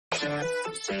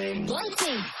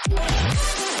Blunting.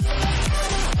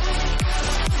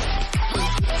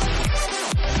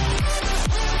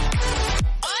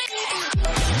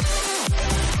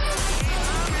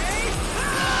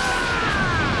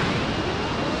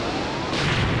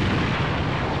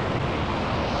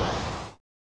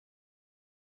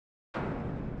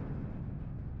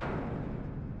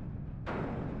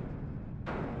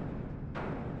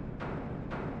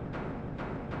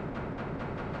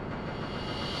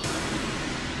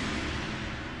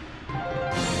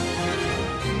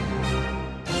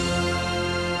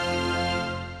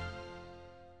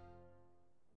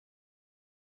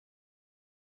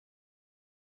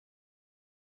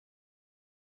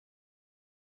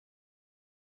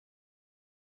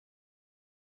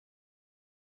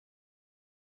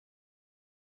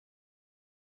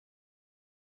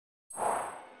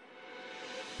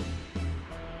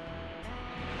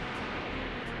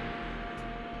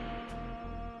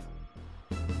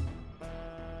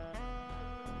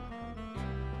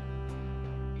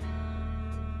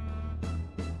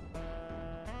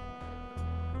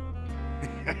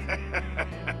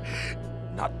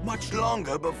 Not much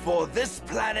longer before this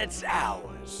planet's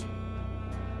ours.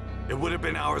 It would have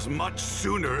been ours much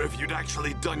sooner if you'd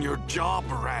actually done your job,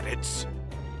 Raditz.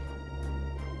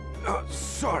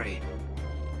 Sorry.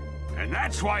 And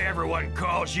that's why everyone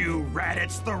calls you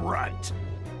Raditz the Runt.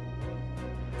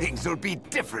 Things will be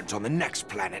different on the next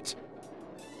planet.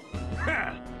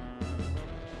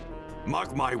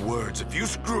 Mark my words, if you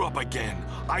screw up again,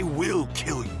 I will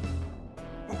kill you.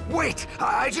 Wait,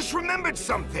 I just remembered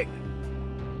something.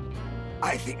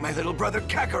 I think my little brother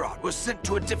Kakarot was sent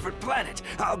to a different planet.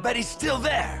 I'll bet he's still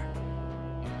there.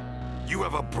 You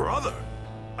have a brother?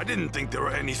 I didn't think there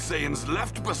were any Saiyans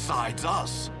left besides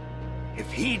us.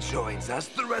 If he joins us,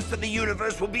 the rest of the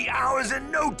universe will be ours in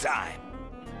no time.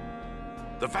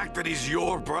 The fact that he's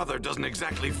your brother doesn't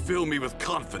exactly fill me with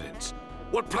confidence.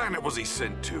 What planet was he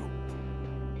sent to?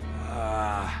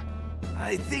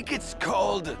 I think it's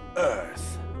called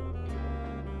Earth.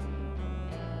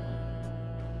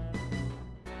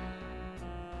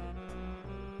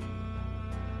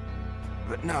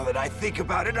 But now that I think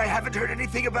about it, I haven't heard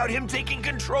anything about him taking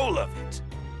control of it.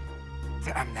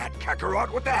 Damn that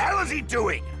Kakarot, what the hell is he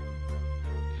doing?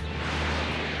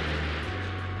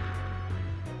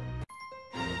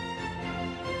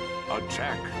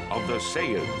 Attack of the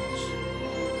Saiyans.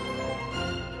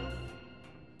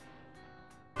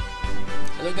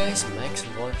 Hello guys,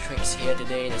 MaxVortrix here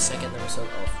today in the second episode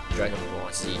of Dragon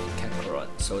Ball Z Kakarot.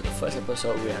 So the first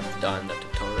episode we have done the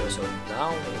tutorial, so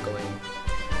now we're going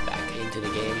back into the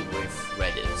game with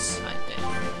Raditz, I think.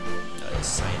 The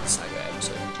Science Saga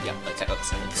episode. Yep, Attack of the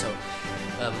Saiyans. So,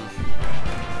 I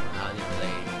only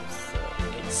played for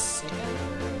 8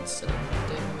 seconds,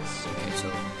 okay, so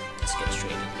let's get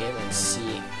straight into the game and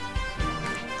see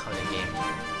how the game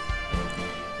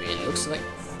really looks like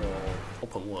for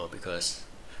open world, because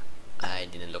I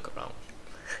didn't look around.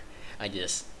 I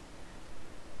just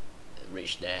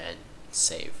reached there and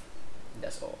save.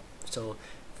 That's all. So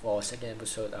for second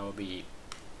episode, I will be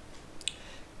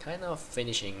kind of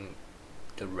finishing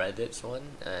the Reddit's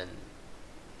one, and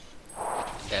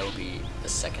that will be the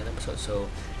second episode. So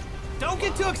don't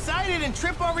get too excited and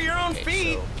trip over your own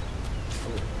feet. So,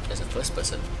 there's a first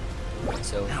person.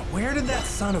 So now, where did that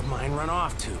son of mine run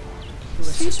off to?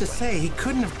 Who's Seems to say he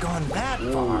couldn't have gone that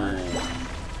far.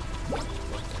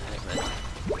 What the heck, man?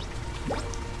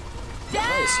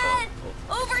 Dad!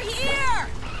 Over here!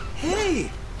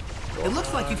 Hey! It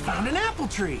looks like you found an apple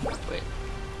tree. Wait.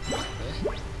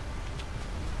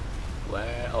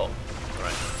 Where? Oh,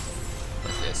 alright.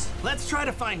 What's this? Let's try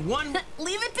to find one.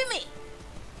 Leave it to me.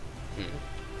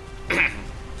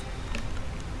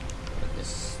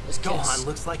 This Gohan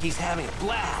looks like he's having a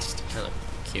blast. Kind of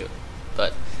cute,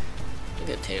 but look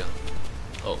at the tail.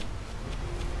 Oh,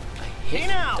 I hate Hey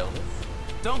now! Donut.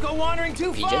 Don't go wandering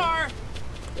too Pigeon? far.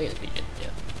 Look at the pigeon.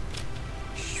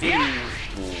 Yeah.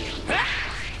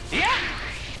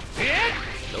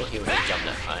 No, he was to jump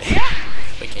that high.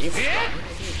 Wait, can you fly? I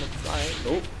think you can fly.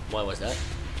 Nope. What was that?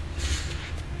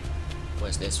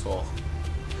 What's this for?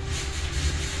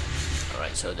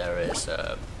 Alright, so there is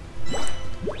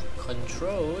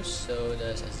controls. So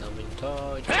there's a zooming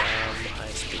tall, jump, high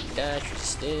speed dash, which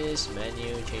is this,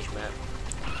 menu, change map.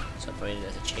 So apparently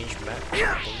there's a change map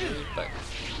thingy, but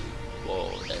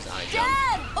whoa, there's a high jump.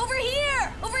 Dad! Over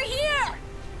here! Over here!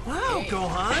 Wow, Hey.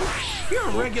 Gohan, you're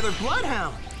a regular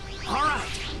bloodhound. All right,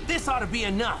 this ought to be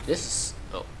enough. This is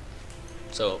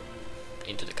so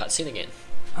into the cutscene again.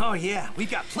 Oh yeah, we've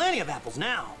got plenty of apples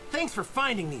now. Thanks for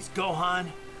finding these,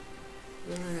 Gohan.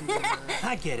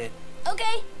 I get it.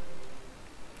 Okay.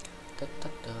 Da, da,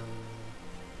 da.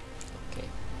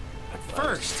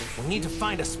 first, we need to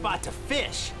find a spot to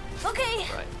fish. Okay.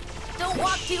 Right. Don't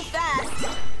walk too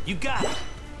fast. You got it.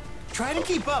 Try to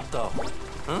keep up, though.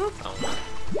 Huh? Oh.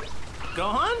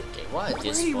 Gohan? Okay, what is Where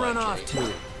this did he for, run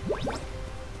actually? off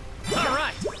to? All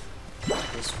right.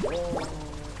 This wall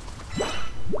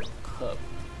curb.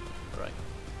 Right.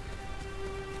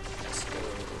 Let's go.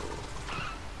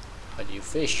 How do you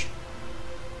fish?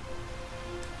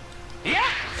 Yeah! No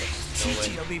way.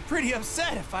 Chi-Chi'll be pretty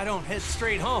upset if I don't head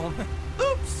straight home.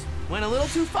 Oops! Went a little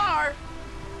too far.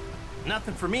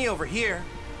 Nothing for me over here.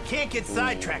 Can't get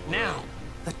sidetracked now.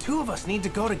 The two of us need to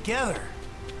go together.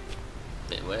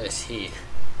 Wait, where is he?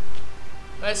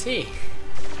 Where is he?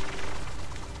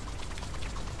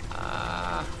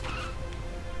 Ah.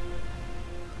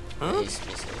 Huh? He's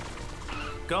missing.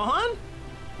 Gohan?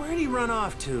 Where'd he run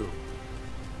off to?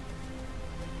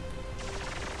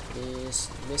 He's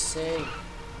missing.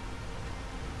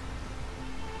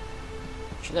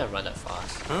 Shouldn't have run that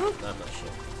fast. Huh? No, I'm not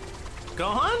sure.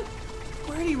 Gohan?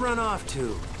 Where'd he run off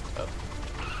to? Oh.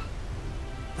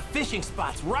 The fishing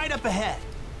spot's right up ahead.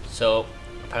 So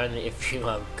apparently, if you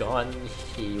are gone,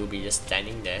 he will be just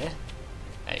standing there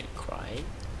and crying.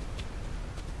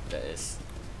 That is,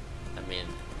 I mean,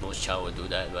 most child would do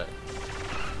that, but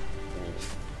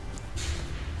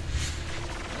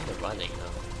they're running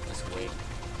now. That's way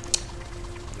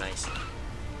nice.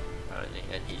 Apparently,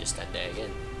 and he just stand there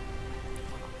again.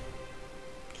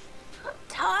 I'm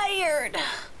tired.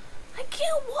 I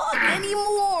can't walk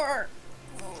anymore.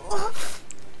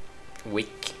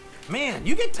 Weak. Man,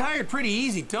 you get tired pretty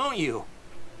easy, don't you?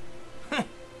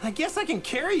 I guess I can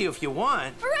carry you if you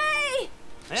want. Hooray!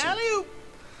 Alley-oop!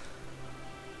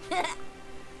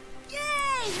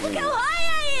 Yay! Look how high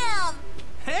I am!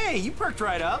 Hey, you perked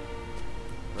right up.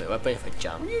 Wait, what if I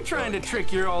jump? Were you trying to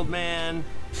trick your old man?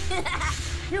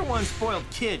 You're one spoiled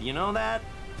kid, you know that?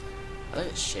 I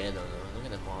like the shadow though. Look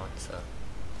at the monster.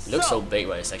 It looks so big,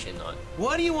 but it's actually not.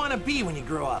 What do you want to be when you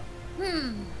grow up?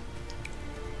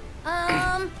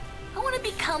 I want to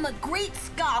become a great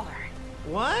scholar.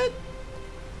 What?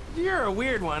 You're a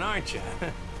weird one, aren't you?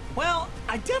 Well,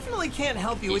 I definitely can't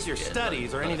help you with your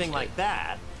studies or anything like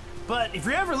that. But if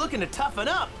you're ever looking to toughen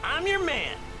up, I'm your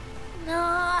man.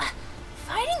 Nah,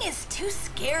 fighting is too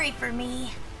scary for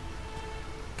me.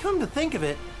 Come to think of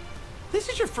it, this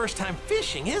is your first time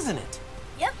fishing, isn't it?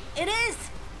 Yep, it is.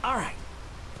 All right.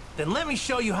 Then let me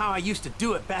show you how I used to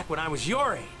do it back when I was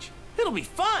your age. It'll be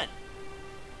fun.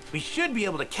 We should be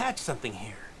able to catch something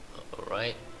here.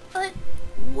 Alright. But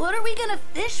what are we gonna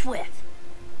fish with?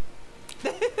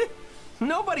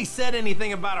 Nobody said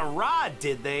anything about a rod,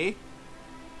 did they?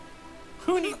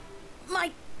 Who need...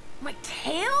 My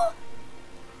tail?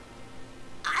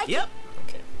 Yep.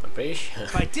 Okay, I'm pretty sure.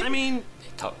 If I did, I mean,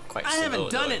 They talk quite I slow,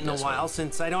 haven't done though, it in a this while one.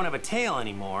 since I don't have a tail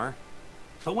anymore.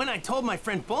 But when I told my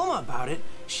friend Bulma about it,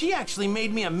 she actually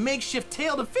made me a makeshift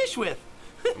tail to fish with.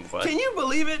 What? Can you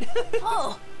believe it?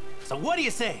 Oh, So what do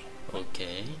you say?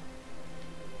 Okay.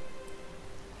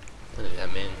 What does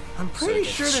that mean? I'm So pretty you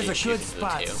can sure there's a shoot good into the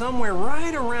spot tail. somewhere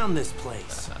right around this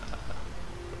place.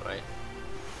 Right.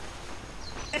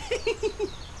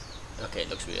 Okay,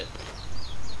 looks weird.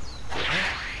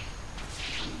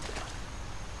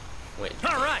 Wait.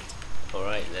 All right.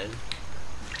 Alright then.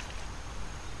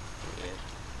 Okay.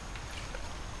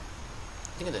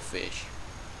 Look at the fish.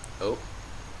 Oh.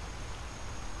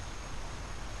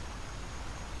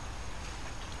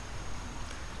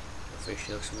 The fish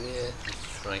looks weird.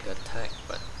 It's trying to attack,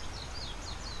 but.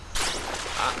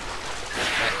 Ah!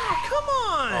 Come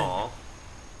on. Aw.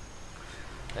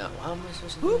 Now, how am I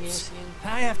supposed to do Oops. this again?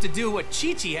 I have to do what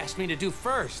Chi-Chi asked me to do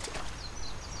first.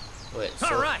 Wait, so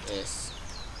Alright. it's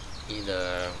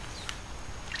either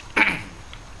I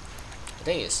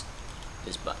think it's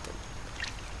this button.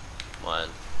 One.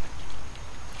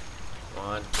 Come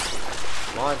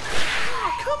on.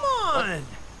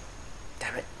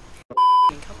 Damn it.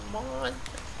 Come on.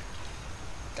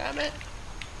 Damn it.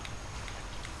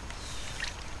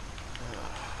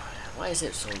 Why is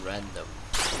it so random?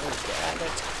 Oh, damn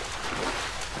it.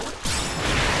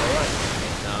 Alright,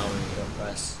 okay, now we go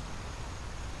press.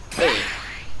 Hey!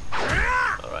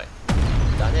 Alright,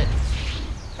 done it.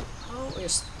 How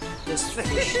is this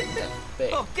fish that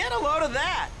big? Oh, get a load of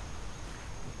that.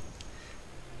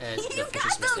 And the You fish got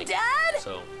is them, missing. Dad?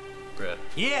 So, bruh.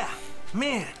 Yeah,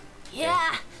 man.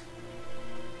 yeah.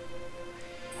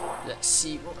 Let's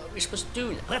see what are we supposed to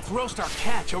do now. Let's roast our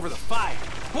catch over the fire.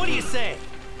 What do you say?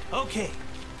 Okay,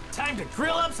 time to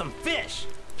grill up some fish.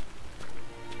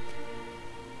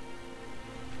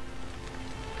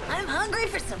 I'm hungry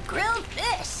for some grilled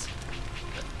fish.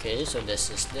 Okay, so this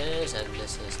is this and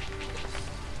this is this.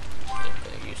 I'm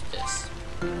gonna use this.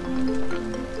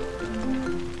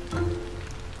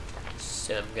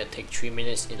 gonna take 3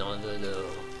 minutes in order to...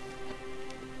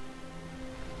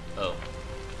 Oh.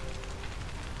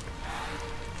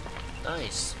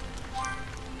 Nice.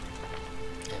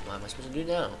 And what am I supposed to do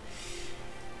now?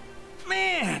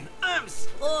 Man, I'm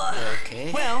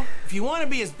Okay. Well, if you want to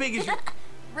be as big as you...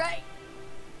 Right.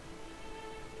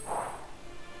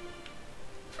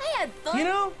 I had fun. You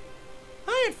know,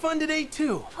 I had fun today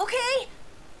too. Okay.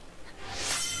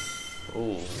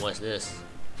 Ooh, what's this?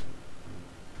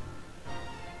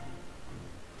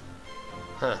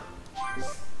 Huh.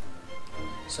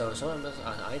 So some of those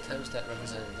are items that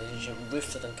represent a relationship with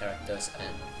certain characters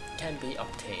and can be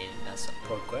obtained as a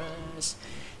progress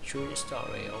through the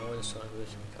story or the story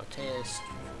with Proteus.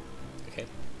 Okay.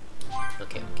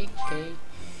 Okay.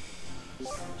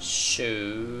 So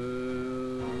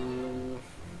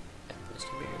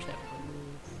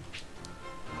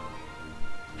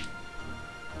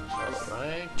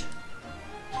alright.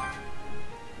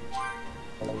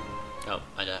 Oh,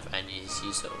 I don't have any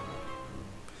so.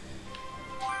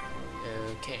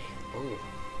 Okay. Ooh.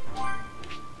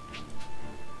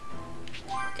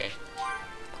 Okay.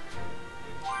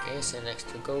 Okay, so next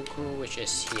to Goku, which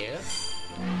is here.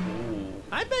 Ooh.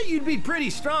 I bet you'd be pretty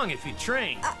strong if you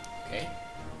trained. Okay.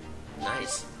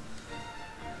 Nice.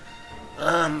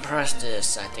 Press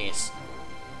this. I think it's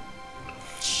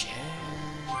channel.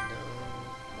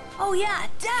 Oh yeah,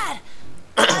 Dad.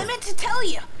 I meant to tell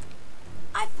you.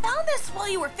 I found this while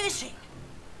you were fishing.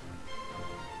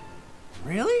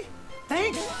 Really?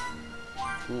 Thanks.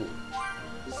 Ooh.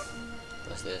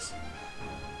 What's this?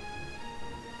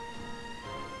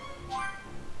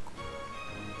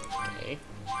 Okay.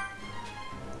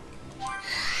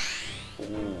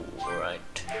 Ooh,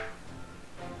 right.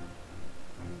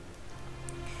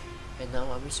 And now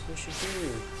what am I supposed to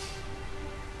do?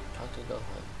 How to go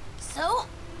home? So,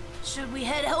 should we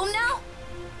head home now?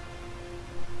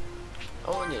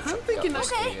 Oh, I need to I'm check thinking out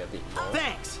this okay. area a bit more.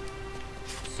 Thanks.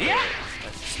 So, Yeah.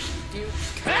 I still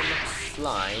cannot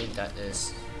fly. That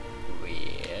is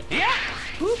weird. Yeah.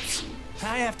 Oops.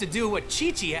 I have to do what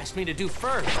Chi-Chi asked me to do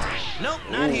first. Nope,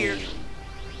 not here.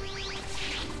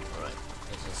 Alright,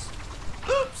 this is...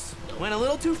 Oops. Went a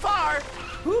little too far.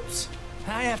 Oops.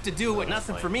 I have to do what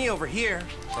nothing fine. for me over here.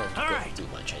 doesn't All go right. too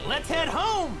much anyway. Let's head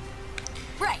home.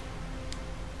 Right.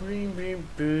 Bring, bring,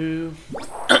 boo.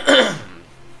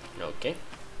 Okay.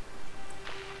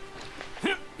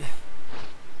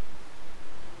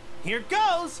 Here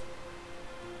goes.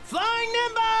 Flying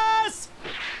Nimbus.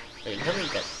 Wait, let me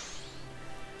get...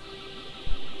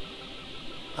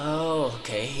 Oh,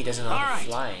 okay. He doesn't know how to Alright.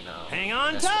 fly now. Hang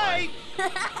on That's tight.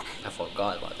 why. I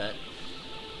forgot about that.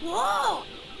 Whoa!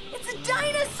 It's a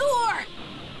dinosaur!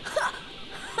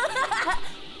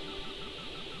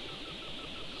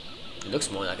 It looks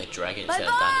more like a dragon instead of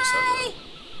Bye-bye! dinosaur.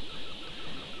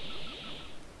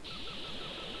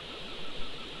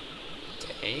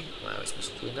 Okay, what are we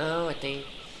supposed to do now? I think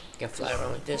I can fly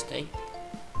around with this thing.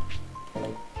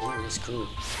 Ooh, it's cool.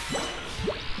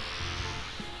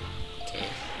 Okay.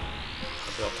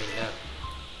 I'll be opening that.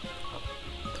 Oh,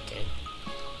 okay.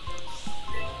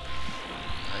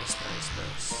 Nice.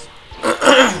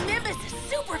 Nimbus is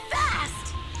super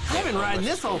fast! I've been riding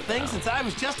this whole thing since I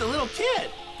was just a little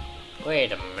kid.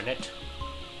 Wait a minute.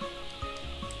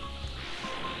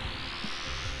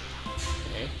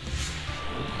 Okay.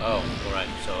 Oh, alright,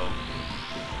 so...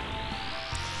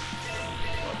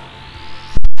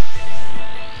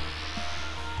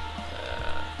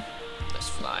 let's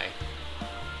fly.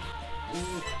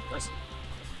 Ooh, nice.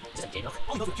 Is that game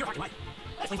Oh, those are pure heart light.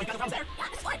 That explains why you got the problems there.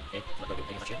 Yeah, it's fine. Okay, I'm not going to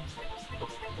get much here. Oh,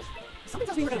 oh. Something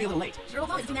tells me we're gonna be a little late. Sure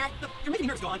will always do that. Look, you're making me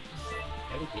nervous, go on.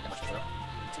 I didn't get that much as well.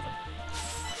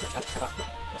 Too fun.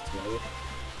 That's weird.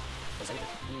 What's that?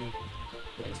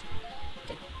 Nice.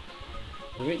 Okay.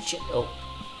 Weird shit. Oh.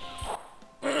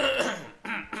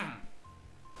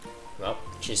 Well,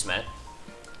 she's mad.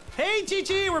 Hey,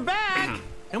 Chi-Chi, we're back.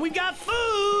 And we got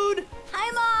food.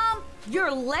 Hi, Mom!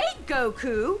 You're late,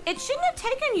 Goku. It shouldn't have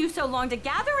taken you so long to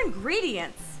gather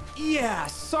ingredients. Yeah,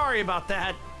 sorry about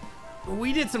that.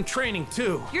 We did some training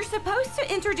too. You're supposed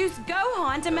to introduce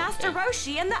Gohan to Master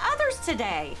Roshi and the others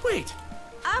today. Wait.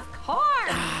 Of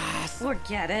course.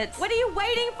 Forget it. What are you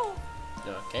waiting for?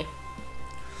 Okay.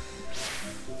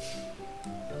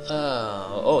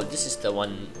 Oh, this is the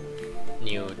one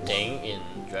new thing in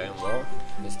Dragon Ball.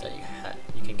 Is that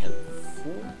you can get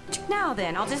food. Now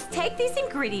then, I'll just take these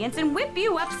ingredients and whip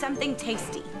you up something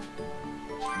tasty.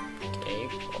 Okay,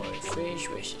 boiled fish,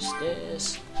 which is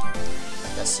this.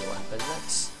 Let's see what happens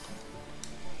next.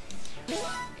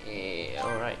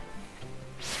 Alright.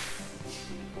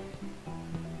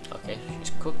 Okay,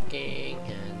 she's cooking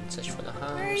and Search for the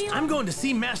house. Where are you? I'm going to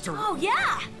see Master. Oh,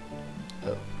 yeah!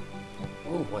 Oh.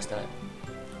 Ooh, what's that?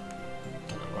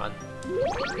 Gonna run.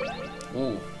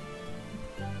 Ooh.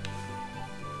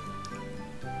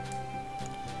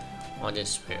 On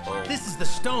this way. Oh. This is the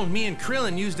stone me and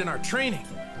Krillin used in our training.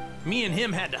 Me and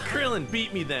him had to. Krillin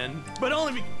beat me then, but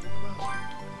only be.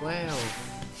 Well.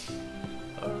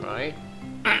 Alright.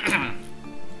 I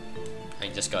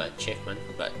just got an achievement,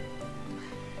 but.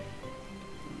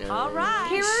 No. All right.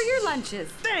 Here are your lunches.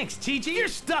 Thanks, Chi-Chi. Your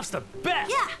stuff's the best.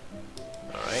 Yeah!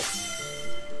 Alright.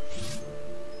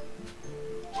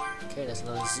 Okay, there's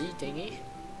another Z thingy.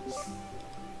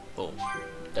 Oh,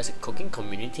 there's a cooking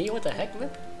community? What the heck, man?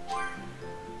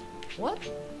 What?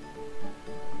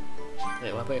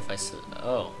 Wait, what if I said,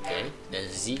 oh, okay.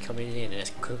 There's Z community and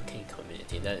there's cooking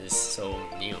community. That is so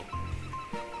new.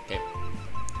 Okay.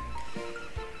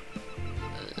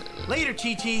 Later,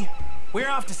 Chi-Chi. We're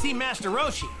off to see Master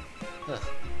Roshi. Huh.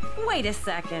 Wait a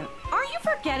second. Are you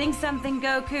forgetting something,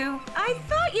 Goku? I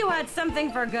thought you had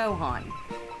something for Gohan.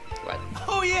 What?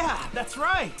 Oh yeah, that's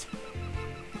right.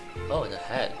 Oh, the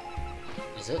head.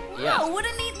 Is it? Wow, Yeah. what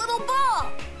a neat little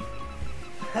ball!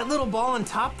 That little ball on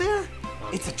top there?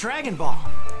 It's a Dragon Ball.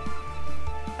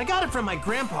 I got it from my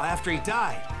grandpa after he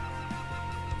died.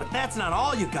 But that's not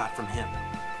all you got from him.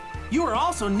 You were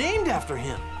also named after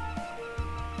him.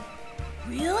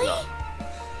 Really? No.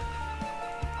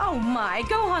 Oh my,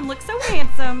 Gohan looks so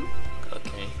handsome.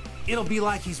 Okay. It'll be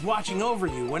like he's watching over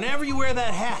you whenever you wear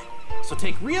that hat. So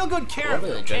take real good care of What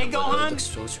it, about the okay, Dragon Ball? It Gohan? looks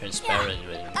so transparent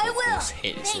when I will! Goku's head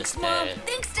is Thanks, just Mom! there.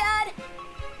 Thanks, Dad!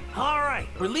 Alright,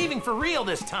 we're leaving for real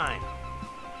this time.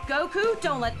 Goku,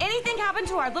 don't let anything happen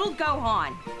to our little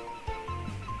Gohan.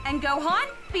 And Gohan,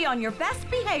 be on your best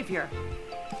behavior.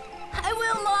 I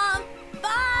will, Mom!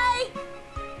 Bye!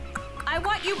 I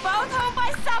want you both home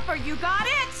by supper, you got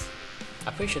it?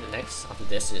 I'm pretty sure the next after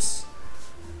this is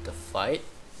the fight,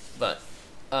 but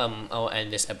I'll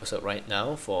end this episode right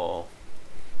now for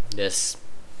this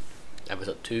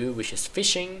episode 2, which is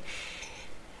fishing,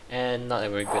 and not a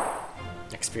very good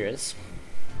experience.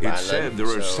 But I It's said learned,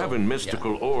 there are so, 7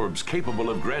 mystical yeah. orbs capable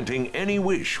of granting any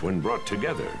wish when brought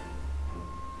together.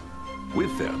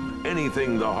 With them,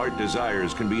 anything the heart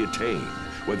desires can be attained,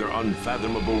 whether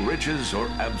unfathomable riches or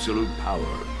absolute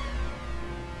power.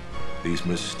 These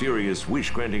mysterious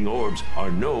wish-granting orbs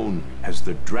are known as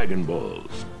the Dragon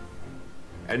Balls.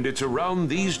 And it's around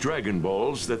these Dragon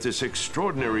Balls that this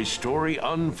extraordinary story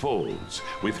unfolds,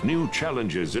 with new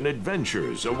challenges and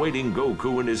adventures awaiting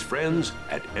Goku and his friends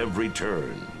at every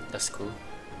turn. That's cool.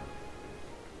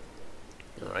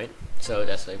 Alright, so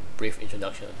that's a brief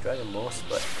introduction of Dragon Balls,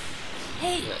 but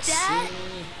Hey, let's Dad? see.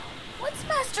 What's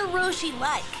Master Roshi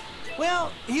like?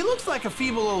 Well, he looks like a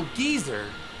feeble old geezer,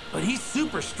 but he's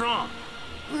super strong.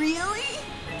 Really?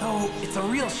 Though it's a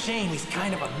real shame he's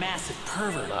kind of a massive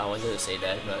pervert. Well, I wanted to say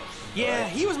that, but Yeah,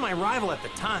 he was my rival at the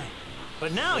time,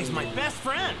 but now he's my best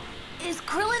friend. Is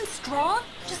Krillin strong?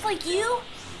 Just like you?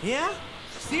 Yeah?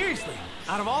 Seriously,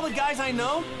 out of all the guys I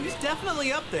know, he's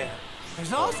definitely up there.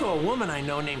 There's also a woman I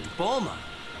know named Bulma.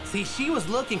 See, she was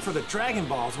looking for the Dragon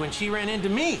Balls when she ran into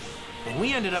me, and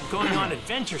we ended up going on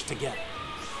adventures together.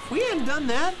 If we hadn't done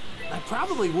that, I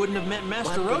probably wouldn't have met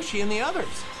Master Roshi and the others.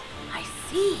 I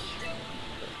see.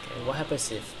 okay, what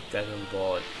happens if Dragon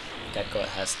Ball Kakarot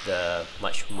has the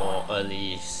much more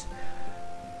early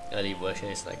version?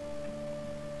 It's like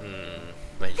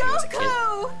when he was a kid.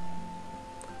 Goku!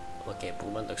 Okay,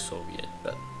 Bulma looks so weird,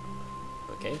 but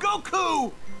okay.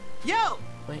 Goku! Yo!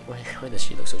 Why does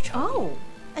she look so charming? Oh,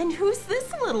 and who's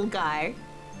this little guy?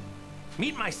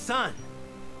 Meet my son.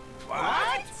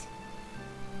 What?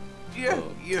 Your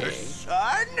Okay.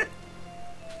 son?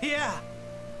 Yeah.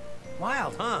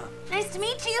 Wild, huh? Nice to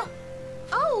meet you.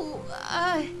 Oh,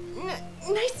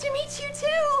 nice to meet you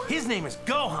too. His name is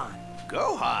Gohan.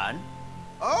 Gohan?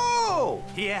 Oh!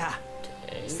 Yeah.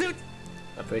 Okay. Suit.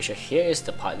 I'm pretty sure here is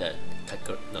the part that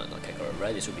Kakarot, no, not Kakarot,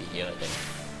 right? This will be here then.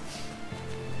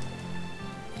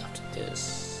 After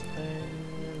this.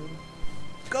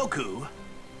 Goku,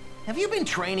 have you been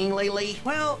training lately?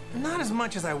 Well, not as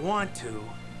much as I want to.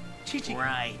 Chi-Chi.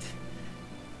 Right.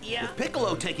 Yeah. With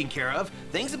Piccolo taken care of,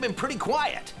 things have been pretty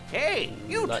quiet. Hey,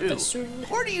 you Not two. that soon.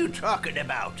 What are you talking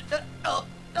about?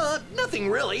 Nothing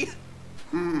really.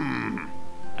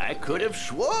 I could have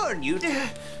sworn you.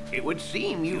 It would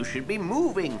seem you should be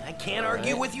moving. I can't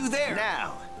argue with you there.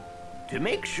 Now, to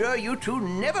make sure you two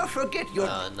never forget your.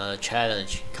 Another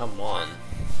challenge. Come on.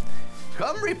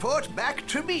 Come report back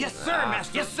to me. Yes, sir,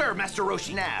 Master. Yes, sir, Master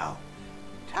Roshi. Now,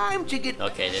 time to get.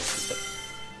 Okay, this is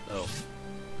the. Oh.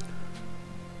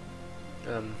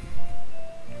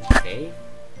 Okay.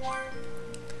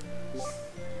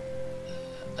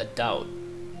 adult.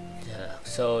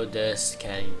 So this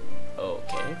can,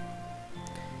 okay.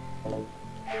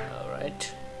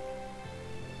 Alright.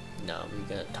 Now we're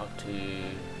gonna talk to,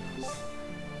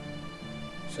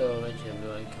 so mention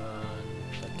blue icon,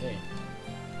 okay.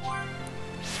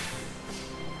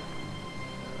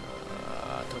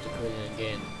 Talk to Korean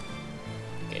again.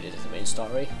 Okay, this is the main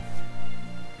story.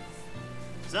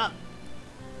 What's up?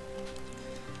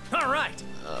 All right.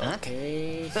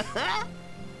 Okay.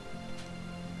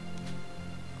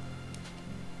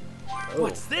 Oh.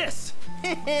 What's this?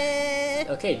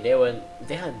 Okay, they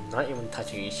are not even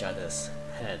touching each other's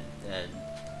hand, and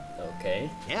okay.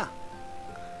 Yeah.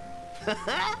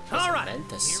 All All right.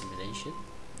 Manta simulation.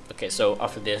 Okay, so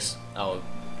after this, I'll.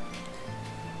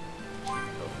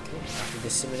 Okay, after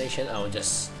this simulation, I'll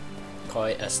just call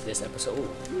it as this episode.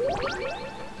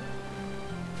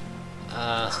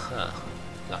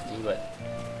 Lucky, but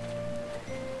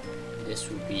this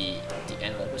will be the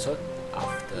end of the episode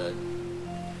after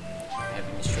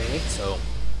having this training. So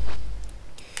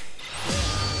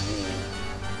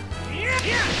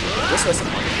this was a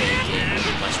multiplayer game,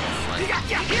 much more fun.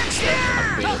 It's the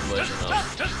upgraded version of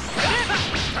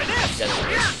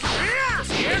Generation.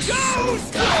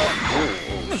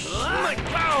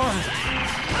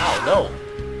 Oh no!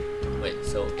 Wait,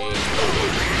 so what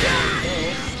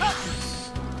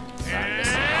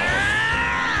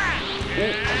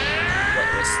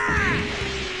was?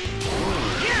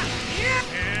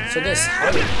 So this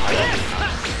how did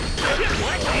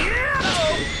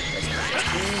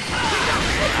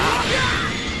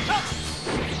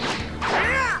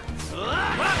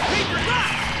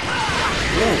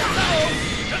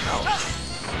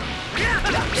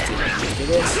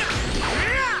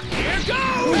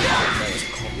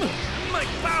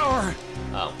Power.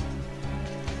 Oh.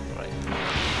 Right.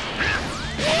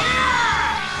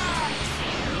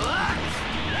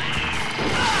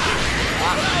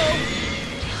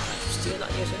 I'm still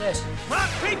not using this. Rock,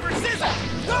 paper, scissors.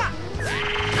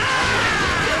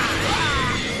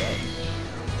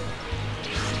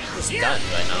 It's done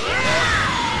right now.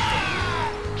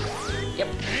 Yep.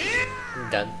 I'm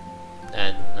done.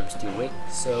 And I'm still awake.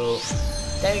 So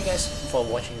thank you guys for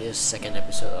watching this second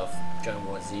episode of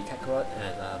Ball Z Kakarot,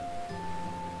 and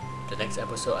the next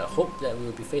episode I hope that we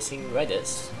will be facing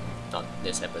Reddits. Not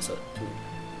this episode too.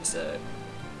 It's a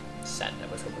sad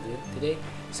episode for today.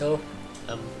 So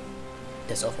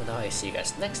that's all for now. I see you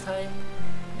guys next time,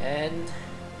 and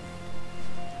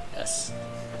yes,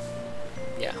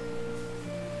 yeah,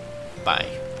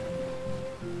 bye.